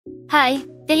Hi,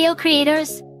 video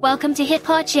creators, welcome to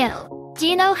HitPaw channel. Do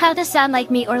you know how to sound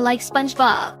like me or like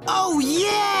SpongeBob? Oh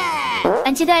yeah!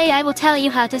 And today I will tell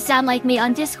you how to sound like me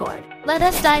on Discord. Let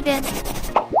us dive in.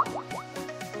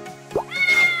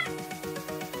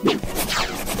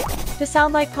 To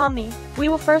sound like Pomni, we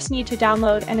will first need to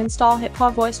download and install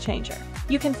HitPaw Voice Changer.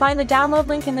 You can find the download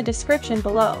link in the description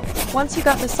below. Once you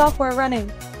got the software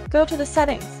running, go to the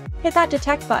settings, hit that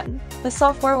detect button. The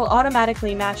software will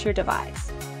automatically match your device.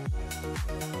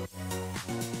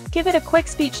 Give it a quick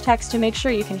speech text to make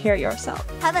sure you can hear yourself.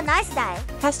 Have a nice day.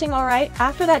 Testing alright,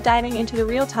 after that diving into the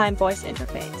real-time voice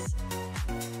interface.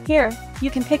 Here, you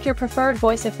can pick your preferred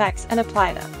voice effects and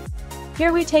apply them.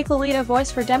 Here we take Lolita voice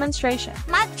for demonstration.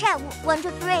 Mic check, 1, 2,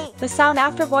 3. The sound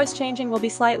after voice changing will be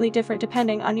slightly different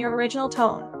depending on your original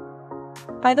tone.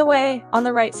 By the way, on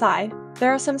the right side,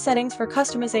 there are some settings for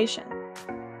customization.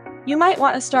 You might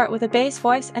want to start with a bass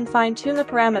voice and fine-tune the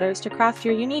parameters to craft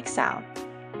your unique sound.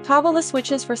 Toggle the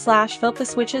switches for / flip the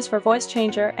switches for voice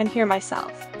changer and hear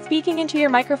myself speaking into your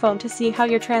microphone to see how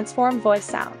your transformed voice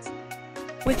sounds.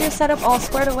 With your setup all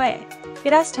squared away,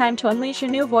 it is time to unleash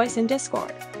your new voice in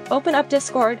Discord. Open up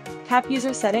Discord, tap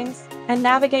User Settings, and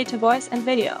navigate to Voice and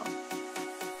Video.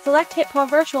 Select HitPaw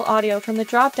Virtual Audio from the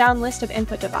drop-down list of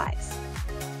input device.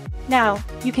 Now,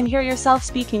 you can hear yourself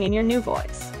speaking in your new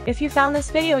voice. If you found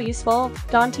this video useful,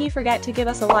 don't forget to give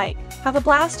us a like. Have a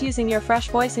blast using your fresh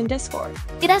voice in Discord.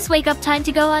 It is wake up time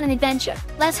to go on an adventure.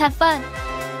 Let's have fun.